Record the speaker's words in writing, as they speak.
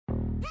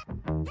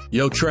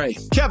Yo, Trey.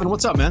 Kevin,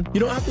 what's up, man? You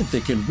know, I've been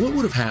thinking, what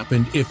would have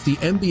happened if the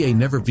NBA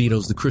never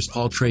vetoes the Chris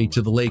Paul trade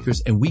to the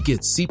Lakers and we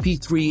get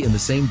CP3 in the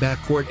same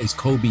backcourt as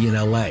Kobe in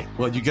LA?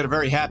 Well, you get a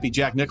very happy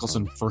Jack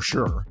Nicholson for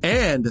sure.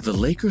 And the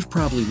Lakers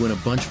probably win a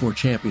bunch more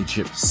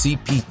championships.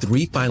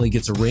 CP3 finally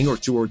gets a ring or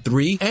two or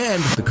three,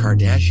 and the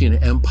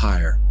Kardashian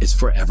empire is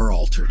forever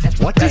altered.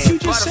 What did you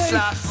just say?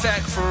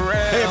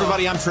 Hey,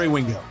 everybody, I'm Trey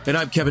Wingo. And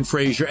I'm Kevin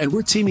Frazier, and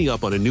we're teaming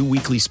up on a new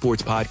weekly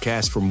sports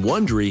podcast from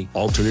Wondery,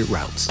 Alternate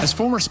Routes. As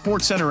former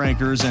Sports Center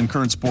anchors and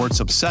current sports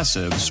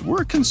obsessives,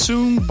 we're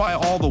consumed by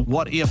all the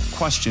what-if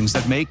questions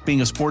that make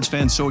being a sports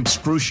fan so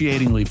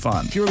excruciatingly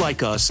fun. If you're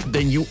like us,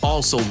 then you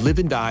also live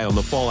and die on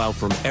the fallout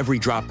from every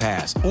drop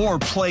pass. Or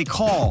play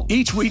call.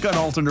 Each week on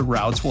Alternate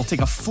Routes, we'll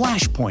take a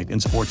flashpoint in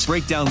sports,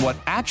 break down what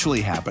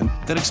actually happened,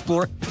 then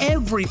explore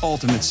every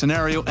alternate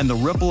scenario and the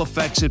ripple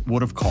effects it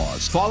would have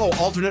caused. Follow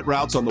Alternate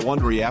Routes on the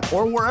Wondery app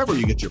or wherever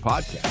you get your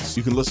podcasts.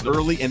 You can listen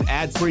early and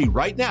ad-free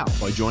right now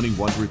by joining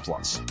Wondery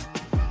Plus.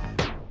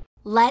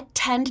 Let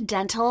Tend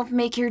Dental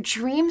make your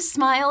dream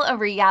smile a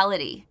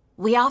reality.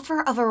 We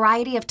offer a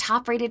variety of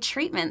top-rated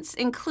treatments,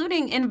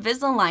 including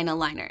Invisalign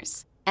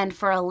aligners. And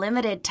for a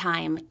limited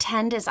time,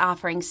 Tend is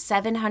offering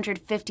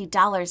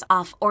 $750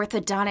 off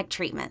orthodontic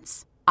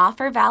treatments.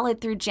 Offer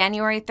valid through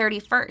January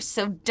 31st,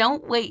 so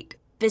don't wait.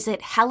 Visit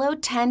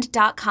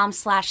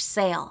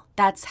hellotend.com/sale.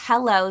 That's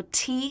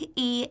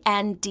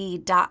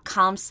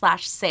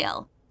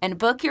hellotend.com/sale. And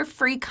book your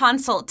free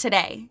consult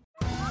today.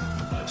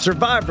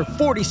 Survivor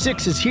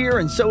 46 is here,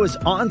 and so is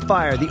On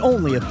Fire, the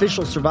only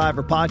official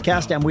Survivor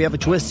podcast, and we have a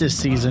twist this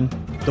season.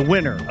 The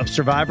winner of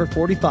Survivor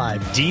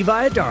 45, Dee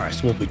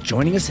Valladares, will be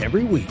joining us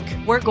every week.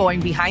 We're going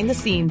behind the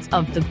scenes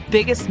of the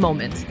biggest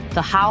moments,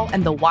 the how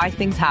and the why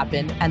things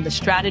happen, and the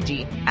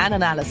strategy and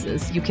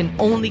analysis you can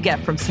only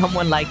get from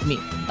someone like me,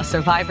 a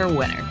Survivor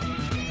winner.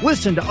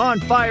 Listen to On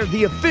Fire,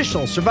 the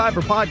official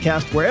Survivor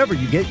podcast, wherever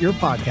you get your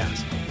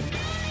podcast.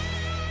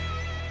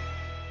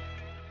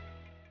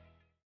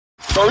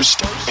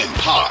 First and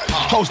Pod,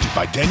 hosted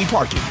by Danny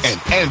Parkin and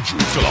Andrew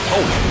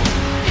Filippone.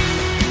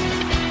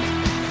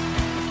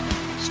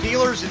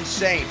 Steelers and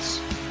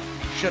Saints.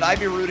 Should I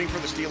be rooting for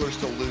the Steelers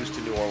to lose to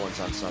New Orleans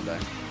on Sunday?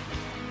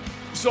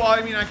 So,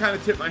 I mean, I kind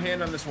of tipped my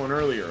hand on this one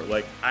earlier.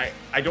 Like, I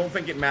don't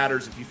think it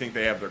matters if you think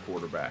they have their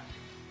quarterback.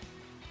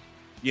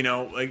 You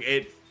know, like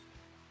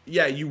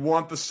yeah, you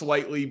want the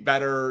slightly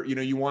better, you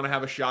know, you want to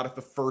have a shot at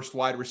the first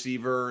wide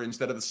receiver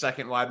instead of the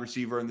second wide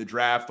receiver in the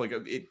draft. Like,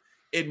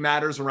 it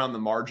matters around the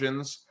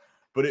margins,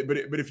 but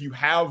if you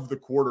have the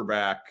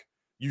quarterback,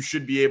 you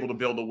should be able to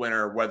build a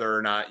winner, whether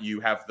or not you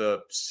have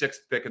the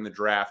 6th pick in the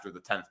draft or the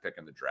 10th pick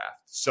in the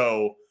draft.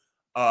 So,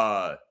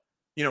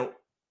 you know,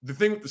 the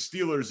thing with the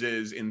Steelers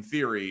is, in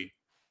theory,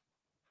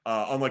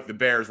 unlike the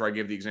Bears, where I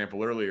gave the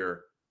example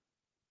earlier,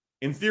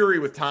 in theory,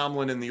 with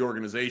Tomlin and the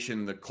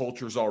organization, the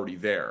culture's already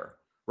there,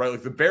 right?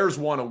 Like, the Bears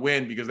want to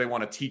win because they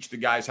want to teach the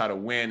guys how to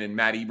win, and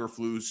Matt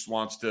Eberflus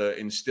wants to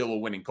instill a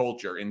winning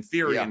culture. In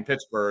theory, in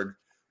Pittsburgh,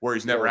 where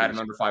he's never had an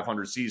under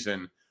 500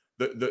 season,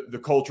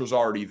 the culture's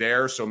already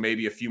there. So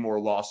maybe a few more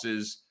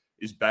losses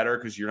is better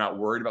because you're not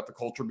worried about the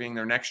culture being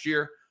there next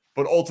year.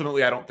 But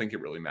ultimately, I don't think it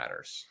really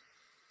matters.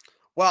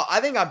 Well, I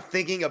think I'm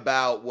thinking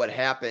about what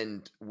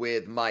happened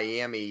with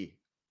Miami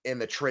in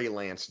the Trey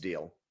Lance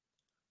deal,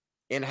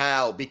 and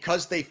how,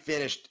 because they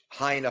finished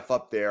high enough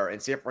up there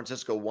and San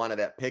Francisco wanted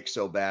that pick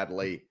so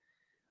badly,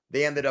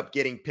 they ended up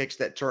getting picks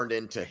that turned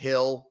into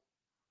Hill,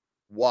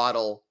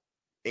 Waddle,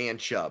 and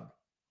Chubb.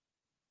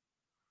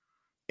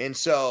 And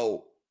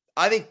so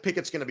I think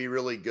Pickett's going to be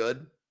really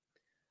good.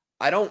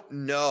 I don't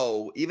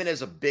know, even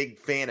as a big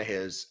fan of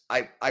his,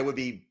 I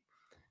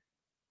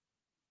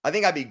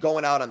think I'd be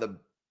going out on the,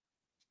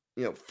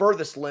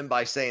 furthest limb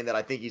by saying that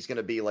I think he's going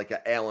to be like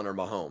a Allen or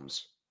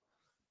Mahomes.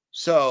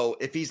 So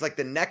if he's like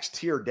the next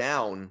tier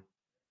down,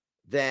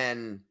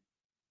 then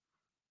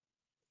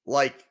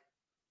like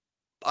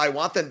I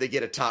want them to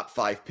get a top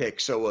 5 pick.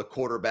 So a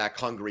quarterback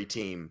hungry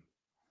team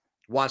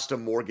wants to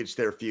mortgage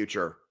their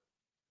future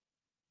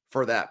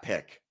for that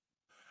pick,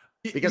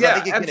 because I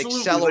think it can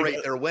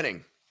accelerate their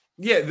winning.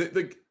 Yeah.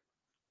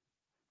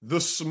 The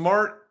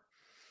smart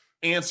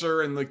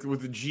answer, and like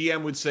what the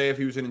GM would say if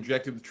he was an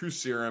injected the truth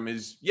serum,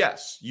 is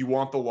yes, you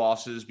want the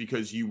losses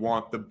because you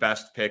want the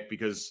best pick,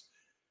 because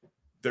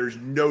there's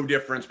no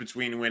difference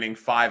between winning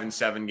 5 and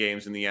 7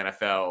 games in the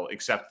NFL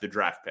except the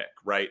draft pick,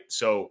 right?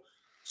 So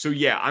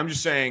yeah, I'm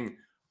just saying,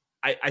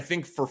 I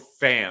think for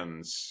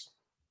fans,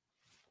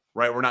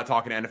 right? We're not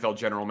talking to NFL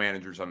general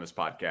managers on this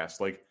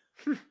podcast. Like,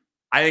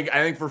 I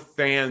think for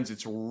fans,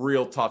 it's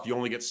real tough. You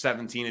only get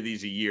 17 of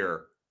these a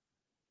year.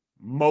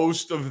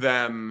 Most of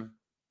them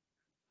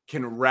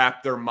can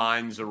wrap their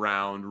minds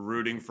around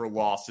rooting for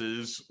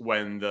losses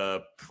when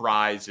the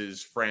prize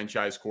is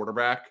franchise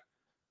quarterback.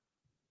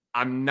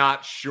 I'm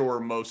not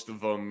sure most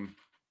of them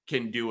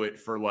can do it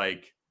for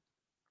like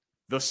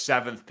the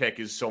 7th pick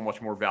is so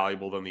much more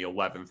valuable than the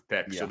 11th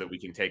pick so that we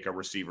can take a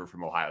receiver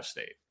from Ohio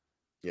State.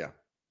 Yeah.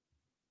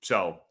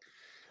 So,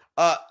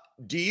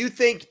 do you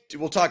think,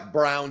 we'll talk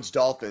Browns,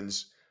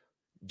 Dolphins,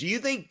 do you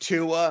think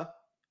Tua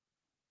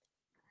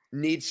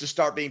needs to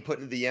start being put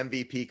into the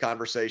MVP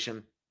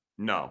conversation?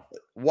 No.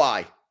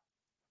 Why?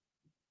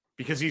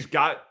 Because he's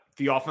got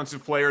the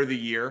offensive player of the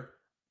year.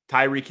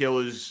 Tyreek Hill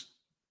is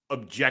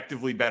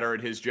objectively better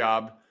at his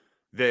job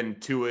than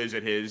Tua is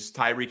at his.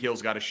 Tyreek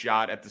Hill's got a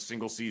shot at the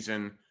single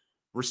season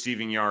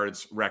receiving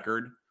yards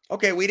record.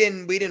 Okay, we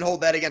didn't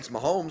hold that against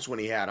Mahomes when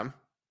he had him.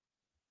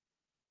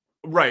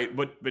 Right,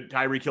 but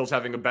Tyreek Hill's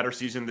having a better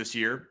season this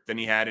year than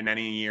he had in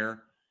any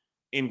year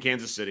in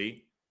Kansas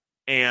City.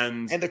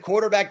 And the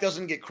quarterback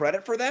doesn't get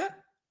credit for that?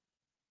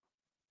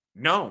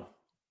 No.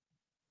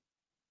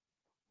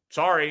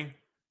 Sorry.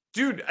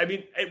 Dude, I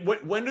mean,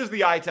 when does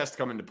the eye test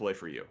come into play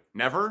for you?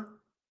 Never?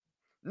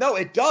 No,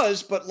 it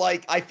does, but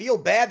I feel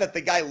bad that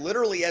the guy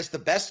literally has the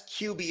best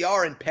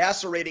QBR and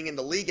passer rating in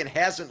the league and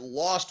hasn't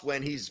lost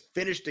when he's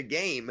finished a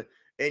game.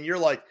 And you're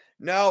like,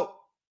 no,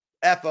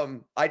 F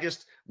him.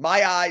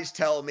 My eyes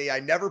tell me I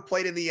never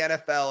played in the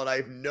NFL and I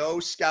have no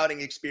scouting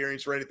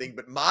experience or anything,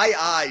 but my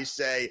eyes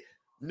say,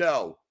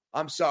 no,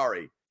 I'm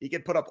sorry. He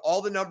can put up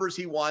all the numbers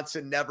he wants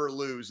and never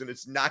lose, and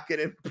it's not going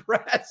to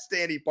impress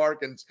Danny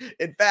Parkins.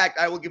 In fact,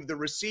 I will give the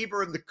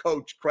receiver and the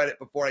coach credit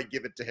before I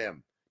give it to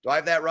him. Do I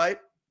have that right?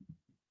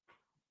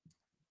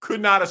 Could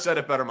not have said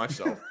it better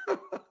myself.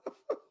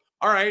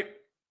 All right.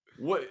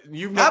 What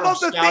you've never How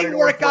about the thing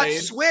where it got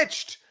played?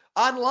 switched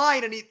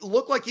online and he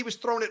looked like he was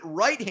throwing it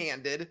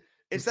right-handed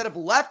instead of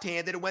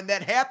left-handed? And when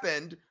that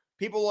happened,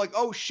 people were like,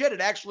 oh shit,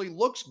 it actually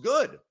looks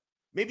good.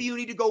 Maybe you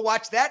need to go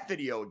watch that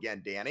video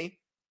again, Danny.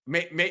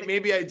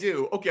 Maybe I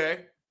do.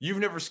 Okay. You've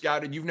never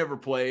scouted. You've never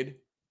played.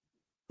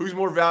 Who's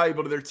more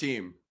valuable to their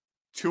team?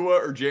 Tua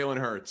or Jalen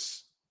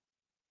Hurts?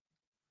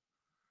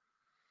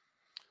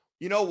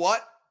 You know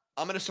what?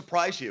 I'm going to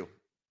surprise you.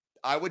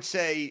 I would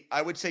say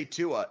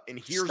Tua, and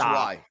here's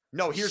why.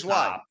 No, here's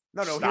why.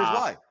 No,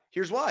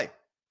 here's why.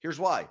 Here's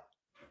why.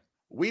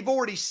 We've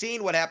already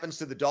seen what happens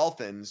to the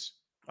Dolphins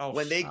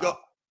when they go.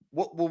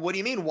 What do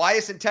you mean? Why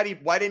didn't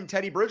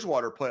Teddy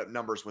Bridgewater put up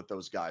numbers with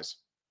those guys?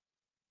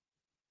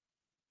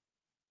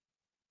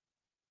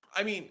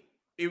 I mean,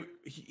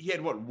 he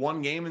had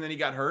one game and then he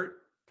got hurt?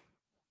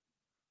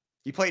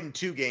 He played in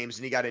 2 games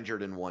and he got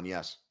injured in 1,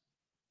 yes.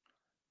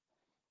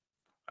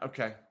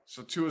 Okay.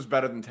 So Tua is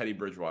better than Teddy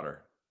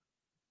Bridgewater.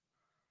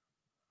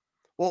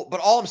 Well, but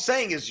all I'm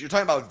saying is you're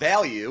talking about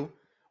value.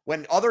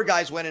 When other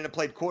guys went in and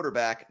played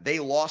quarterback, they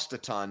lost a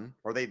ton,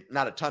 or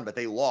not a ton, but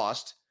they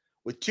lost.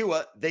 With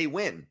Tua, they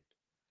win.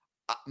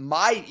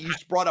 You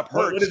brought up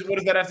Hurts. What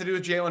does that have to do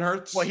with Jalen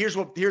Hurts? Well, here's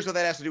what that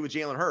has to do with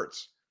Jalen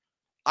Hurts.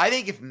 I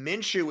think if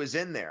Minshew is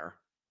in there,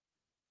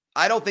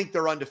 I don't think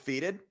they're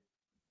undefeated,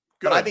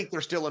 but I think they're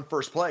still in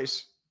first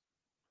place.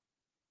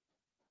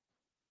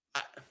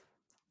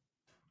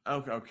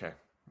 Okay.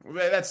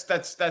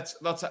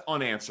 That's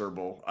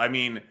unanswerable. I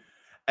mean,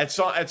 at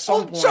some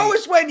point. So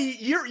is when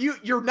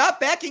you're not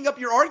backing up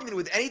your argument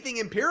with anything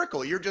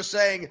empirical. You're just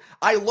saying,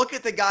 I look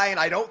at the guy and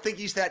I don't think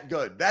he's that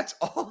good. That's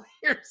all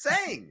you're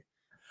saying.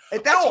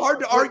 And that's hard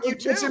to argue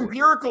too. What's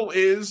empirical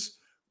is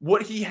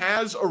what he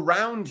has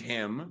around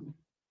him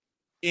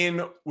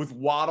with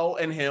Waddle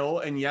and Hill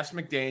and Yes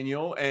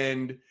McDaniel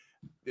and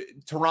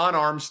Teron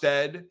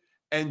Armstead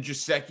and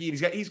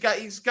Gesicki. He's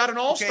got an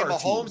all-star team.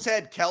 Mahomes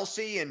had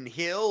Kelsey and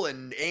Hill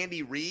and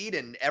Andy Reid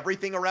and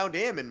everything around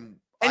him. And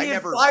he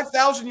had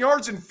 5,000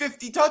 yards and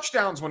 50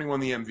 touchdowns when he won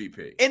the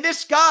MVP. And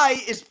this guy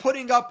is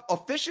putting up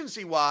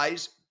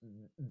efficiency-wise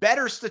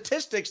better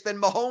statistics than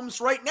Mahomes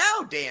right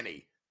now,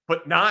 Danny.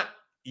 But not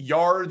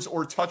yards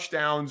or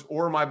touchdowns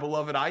or my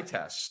beloved eye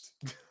test.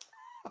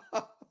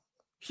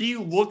 He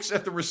looks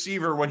at the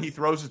receiver when he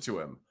throws it to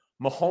him.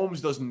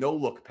 Mahomes does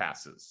no-look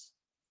passes.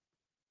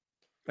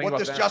 What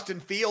does Justin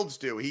Fields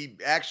do? He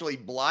actually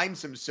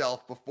blinds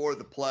himself before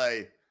the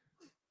play.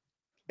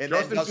 And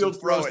Justin then Fields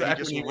throws it. He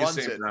just runs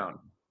it round.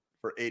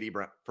 for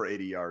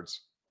 80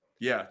 yards.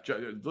 Yeah.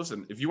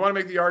 Listen, if you want to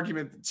make the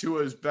argument that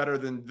Tua is better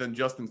than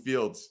Justin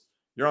Fields,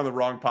 you're on the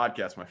wrong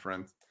podcast, my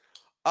friend.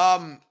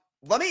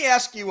 Let me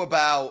ask you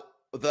about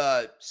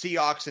the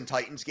Seahawks and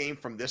Titans game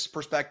from this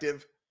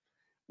perspective.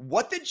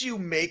 What did you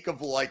make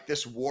of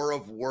this war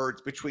of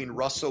words between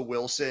Russell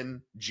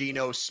Wilson,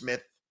 Geno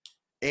Smith,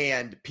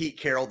 and Pete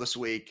Carroll this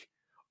week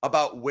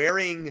about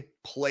wearing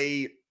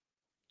play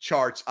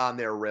charts on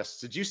their wrists?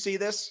 Did you see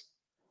this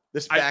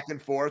back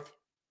and forth?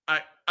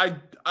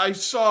 I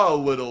saw a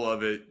little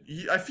of it.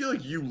 I feel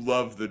like you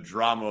love the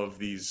drama of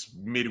these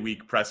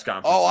midweek press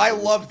conferences. Oh, I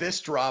love this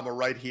drama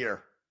right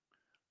here.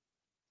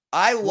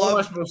 What am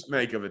I supposed to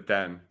make of it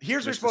then?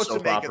 Here's what you're supposed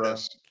to make of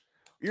this.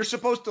 You're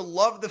supposed to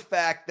love the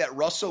fact that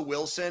Russell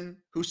Wilson,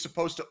 who's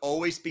supposed to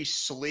always be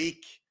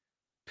sleek,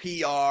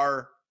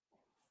 PR,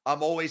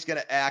 I'm always going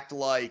to act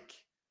like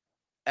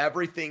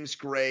everything's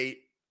great,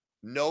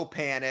 no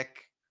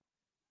panic.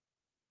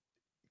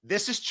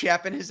 This is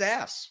chapping his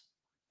ass.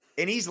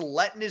 And he's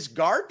letting his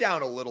guard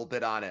down a little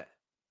bit on it.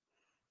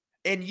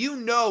 And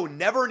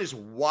never in his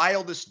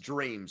wildest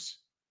dreams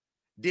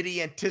did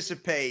he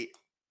anticipate.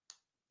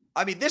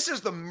 I mean, this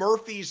is the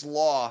Murphy's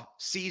Law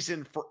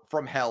season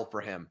from hell for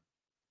him.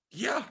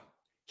 Yeah.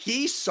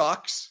 He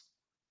sucks.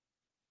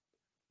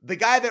 The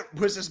guy that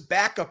was his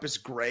backup is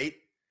great.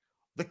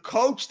 The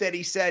coach that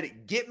he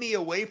said, get me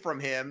away from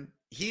him.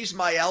 He's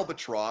my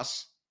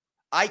albatross.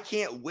 I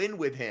can't win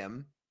with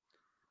him.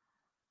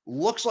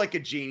 Looks like a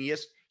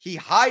genius. He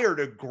hired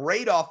a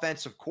great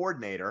offensive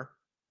coordinator.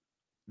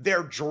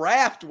 Their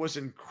draft was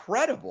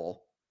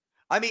incredible.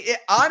 I mean, it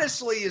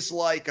honestly is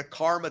like a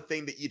karma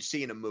thing that you'd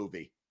see in a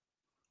movie.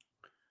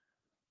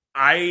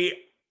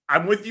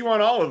 I'm with you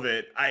on all of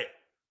it.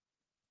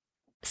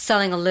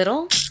 Selling a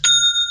little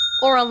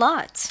or a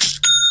lot?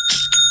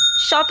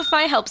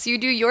 Shopify helps you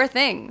do your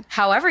thing,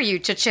 however you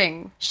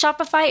cha-ching.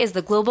 Shopify is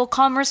the global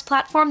commerce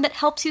platform that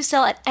helps you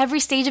sell at every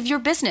stage of your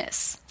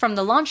business. From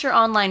the launch your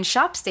online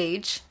shop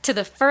stage, to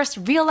the first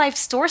real-life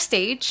store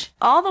stage,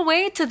 all the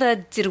way to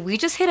the did we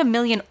just hit 1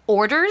 million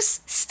orders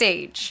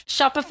stage.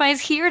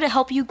 Shopify's here to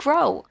help you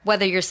grow.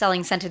 Whether you're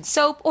selling scented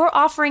soap or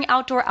offering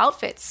outdoor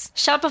outfits,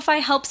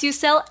 Shopify helps you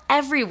sell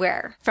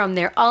everywhere. From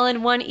their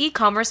all-in-one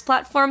e-commerce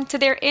platform to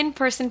their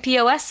in-person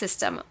POS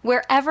system,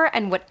 wherever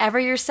and whatever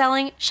you're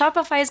selling,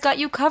 Shopify's got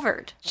you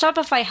covered.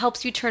 Shopify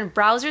helps you turn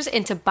browsers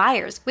into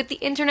buyers with the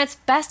internet's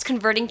best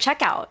converting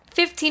checkout.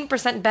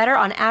 15% better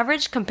on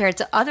average compared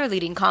to other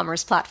leading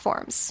commerce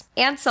platforms.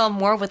 And sell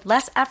more with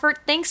less effort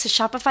thanks to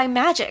Shopify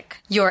Magic,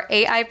 your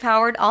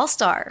AI-powered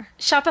all-star.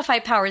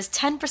 Shopify powers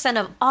 10%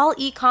 of all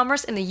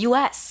e-commerce in the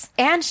US.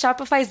 And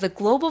Shopify is the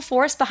global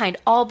force behind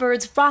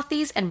Allbirds,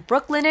 Rothy's, and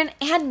Brooklinen,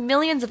 and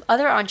millions of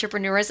other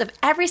entrepreneurs of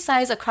every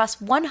size across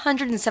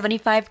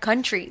 175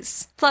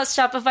 countries. Plus,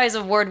 Shopify's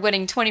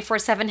award-winning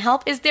 24/7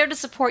 help is there to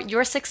support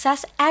your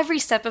success every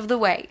step of the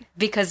way.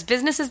 Because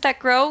businesses that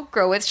grow,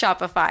 grow with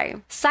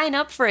Shopify. Sign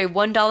up for a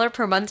 $1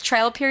 per month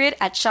trial period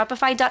at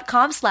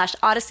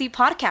shopify.com/Odyssey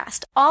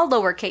Podcast, all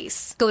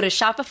lowercase. Go to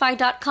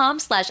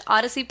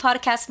shopify.com/Odyssey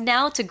Podcast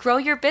now to grow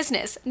your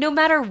business, no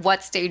matter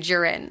what stage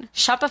you're in.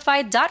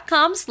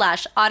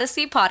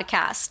 Shopify.com/Odyssey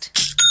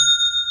Podcast.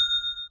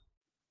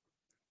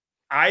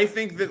 I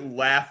think that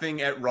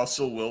laughing at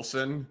Russell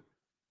Wilson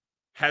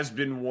has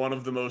been one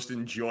of the most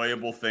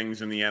enjoyable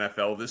things in the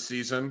NFL this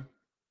season.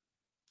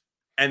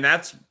 And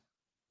that's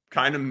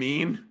kind of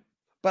mean.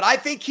 But I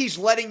think he's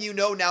letting you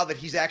know now that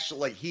he's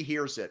actually, he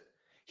hears it.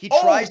 He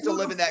tries to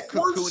live in that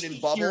cocoon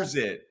and bubble. Hears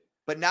it.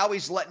 But now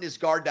he's letting his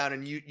guard down,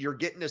 and you're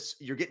getting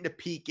to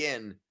peek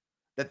in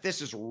that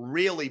this is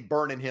really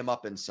burning him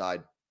up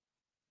inside.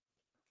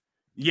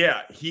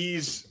 Yeah, he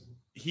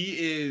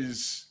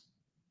is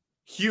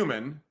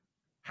human.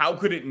 How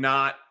could it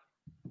not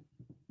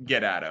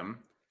get at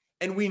him?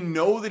 And we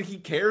know that he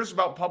cares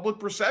about public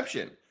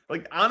perception.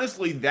 Like,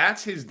 honestly,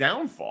 that's his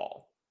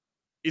downfall,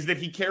 is that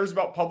he cares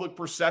about public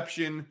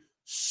perception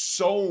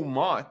so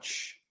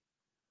much,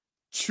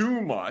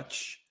 too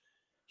much.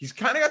 He's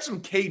kind of got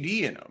some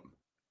KD in him.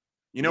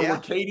 You know, where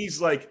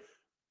KD's like,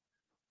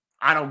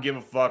 I don't give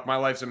a fuck. My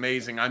life's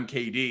amazing. I'm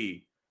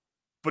KD.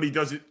 But he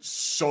does it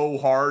so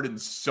hard and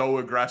so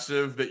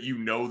aggressive that you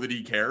know that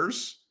he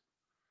cares.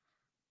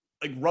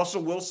 Like,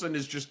 Russell Wilson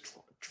is just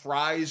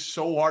tries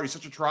so hard. He's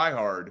such a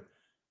tryhard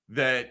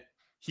that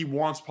he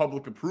wants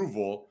public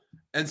approval.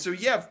 And so,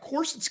 yeah, of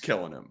course it's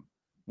killing him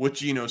what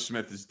Geno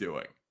Smith is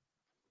doing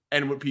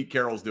and what Pete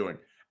Carroll's doing.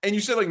 And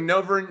you said, like,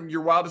 never in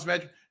your wildest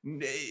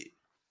imagination.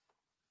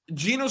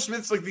 Geno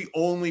Smith's like the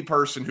only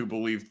person who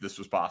believed this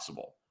was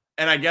possible.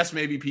 And I guess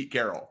maybe Pete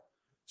Carroll.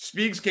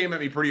 Speaks came at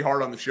me pretty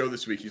hard on the show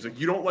this week. He's like,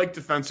 you don't like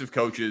defensive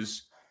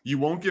coaches. You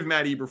won't give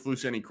Matt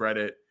Eberflus any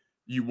credit.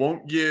 You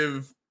won't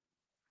give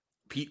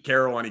Pete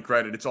Carroll any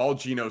credit. It's all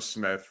Geno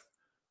Smith.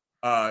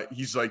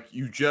 He's like,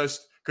 you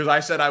just, because I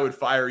said I would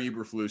fire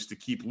Eberflus to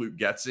keep Luke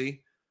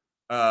Getsy,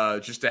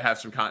 just to have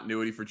some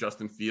continuity for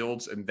Justin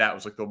Fields. And that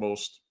was like the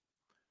most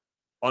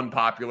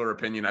unpopular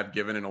opinion I've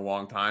given in a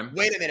long time.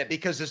 Wait a minute,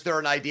 because is there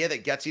an idea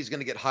that Getsy's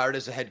going to get hired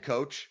as a head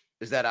coach?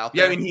 Is that out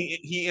there? Yeah, I mean,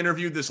 he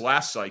interviewed this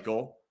last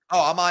cycle.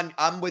 Oh,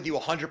 I'm with you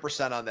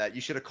 100% on that.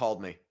 You should have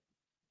called me.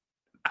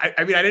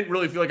 I mean, I didn't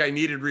really feel like I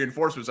needed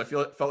reinforcements.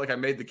 Felt like I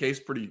made the case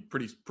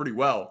pretty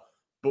well.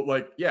 But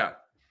like, yeah,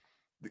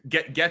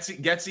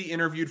 Getsy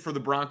interviewed for the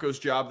Broncos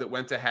job that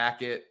went to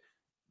Hackett.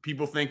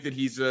 People think that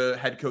he's a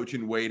head coach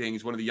in waiting.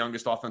 He's one of the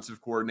youngest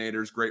offensive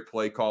coordinators, great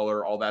play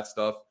caller, all that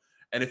stuff.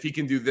 And if he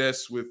can do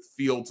this with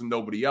Fields and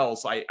nobody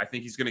else, I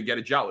think he's going to get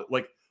a job.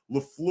 Like,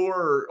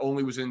 LaFleur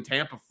only was in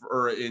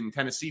in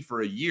Tennessee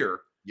for a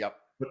year. Yep.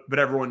 But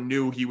everyone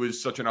knew he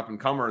was such an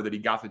up-and-comer that he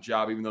got the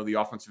job, even though the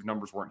offensive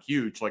numbers weren't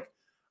huge. Like,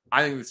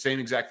 I think the same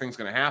exact thing's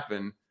going to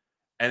happen.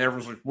 And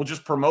everyone's like, we'll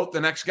just promote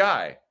the next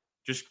guy.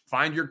 Just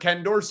find your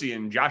Ken Dorsey,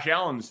 and Josh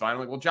Allen's fine.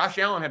 Like, well, Josh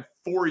Allen had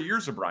 4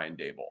 years of Brian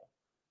Daboll.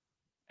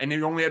 And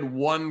he only had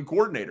one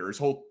coordinator his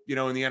whole, in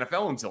the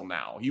NFL until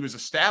now. He was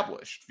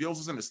established.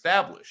 Fields isn't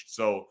established.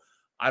 So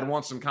I'd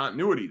want some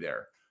continuity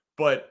there.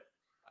 But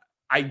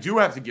I do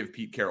have to give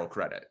Pete Carroll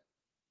credit.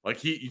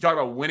 Like, you talk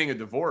about winning a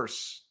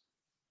divorce.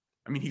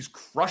 I mean, he's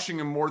crushing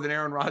him more than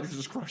Aaron Rodgers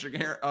is crushing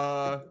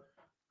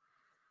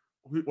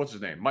what's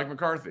his name? Mike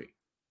McCarthy.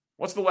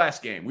 What's the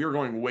last game? We were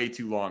going way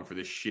too long for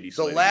this shitty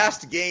slate. The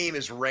last game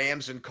is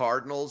Rams and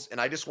Cardinals,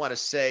 and I just want to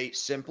say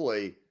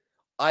simply,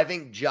 I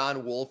think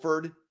John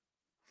Wolford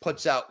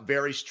puts out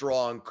very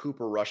strong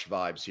Cooper Rush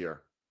vibes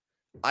here.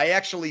 I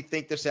actually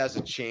think this has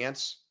a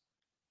chance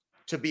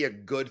to be a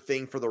good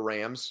thing for the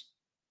Rams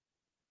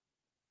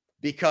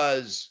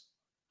because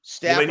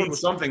Stafford they need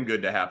something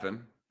good to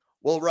happen.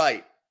 Well,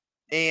 right.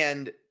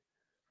 And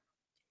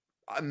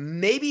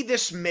maybe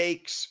this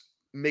makes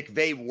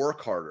McVay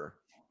work harder.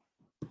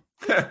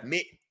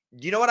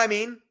 You know what I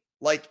mean?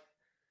 Like,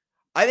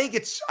 I think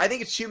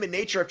it's human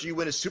nature after you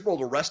win a Super Bowl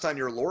to rest on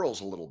your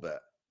laurels a little bit.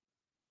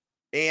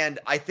 And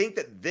I think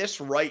that this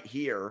right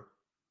here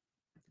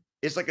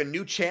is like a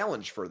new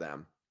challenge for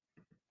them.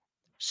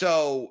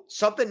 So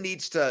something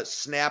needs to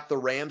snap the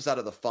Rams out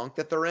of the funk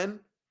that they're in.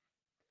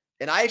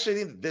 And I actually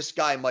think that this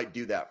guy might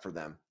do that for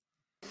them.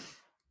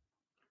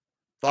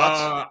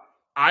 Thoughts?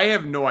 I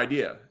have no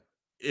idea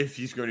if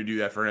he's going to do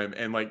that for him.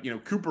 And like,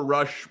 Cooper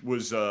Rush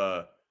was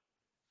it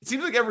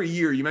seems like every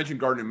year, you mentioned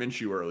Gardner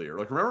Minshew earlier.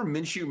 Like, remember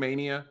Minshew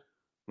Mania?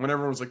 When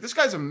everyone was like, this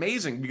guy's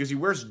amazing because he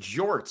wears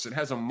jorts and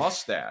has a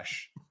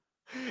mustache.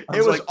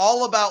 It was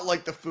all about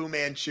like the Fu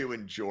Manchu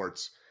and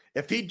jorts.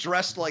 If he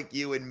dressed like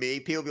you and me,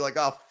 people would be like,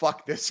 oh,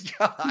 fuck this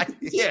guy.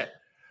 Yeah.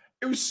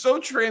 It was so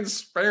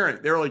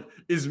transparent. They were like,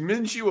 is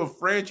Minshew a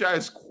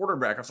franchise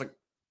quarterback? I was like,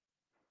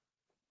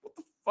 what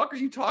the fuck are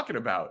you talking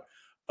about?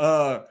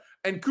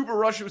 And Cooper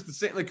Rush was the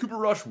same. Like, Cooper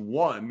Rush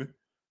won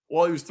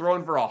while he was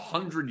throwing for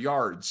 100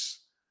 yards.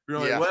 You're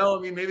like, well,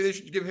 I mean, maybe they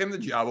should give him the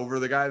job over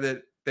the guy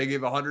that they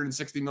gave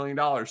 $160 million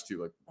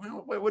to. Like,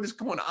 well, what is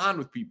going on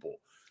with people?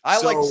 I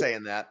like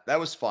saying that. That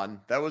was fun.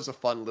 That was a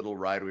fun little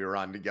ride we were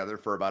on together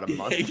for about a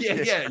month.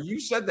 Yeah. You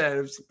said that.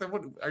 It was,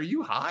 what, are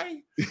you high?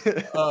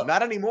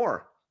 Not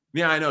anymore.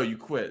 Yeah, I know. You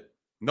quit.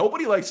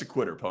 Nobody likes a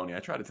quitter, Pony. I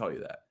try to tell you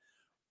that.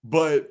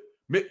 But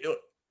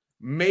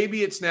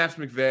maybe it snaps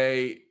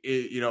McVay,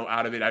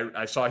 out of it.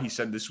 I saw he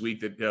said this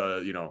week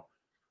that,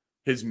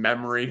 his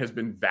memory has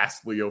been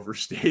vastly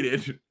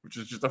overstated, which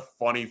is just a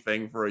funny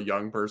thing for a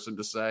young person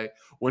to say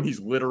when he's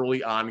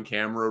literally on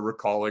camera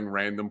recalling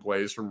random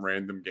plays from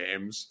random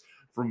games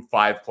from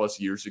 5+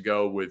 years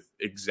ago with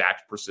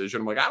exact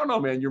precision. I'm like, I don't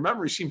know, man, your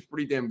memory seems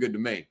pretty damn good to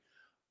me.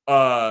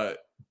 But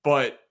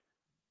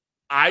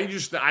I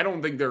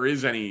don't think there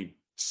is any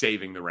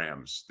saving the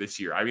Rams this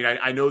year. I mean,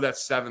 I know that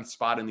 7th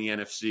spot in the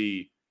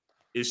NFC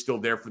is still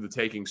there for the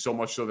taking, so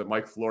much so that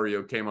Mike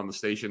Florio came on the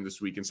station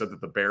this week and said that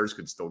the Bears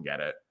could still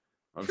get it.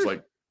 I was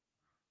like,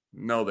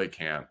 no, they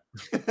can't.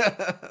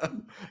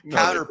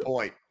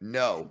 Counterpoint,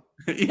 no.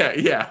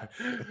 Yeah.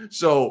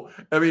 So,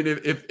 I mean,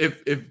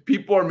 if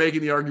people are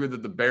making the argument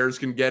that the Bears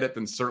can get it,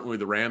 then certainly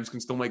the Rams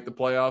can still make the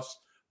playoffs.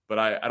 But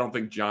I don't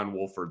think John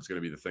Wolford's going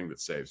to be the thing that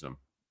saves them.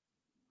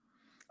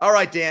 All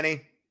right,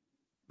 Danny.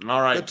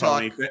 All right,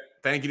 Tony.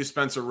 Thank you to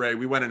Spencer Ray.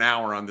 We went an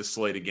hour on this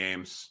slate of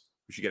games.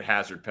 We should get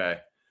hazard pay.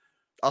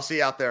 I'll see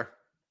you out there.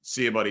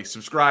 See you, buddy.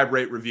 Subscribe,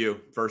 rate,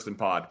 review. First and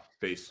Pod.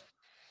 Peace.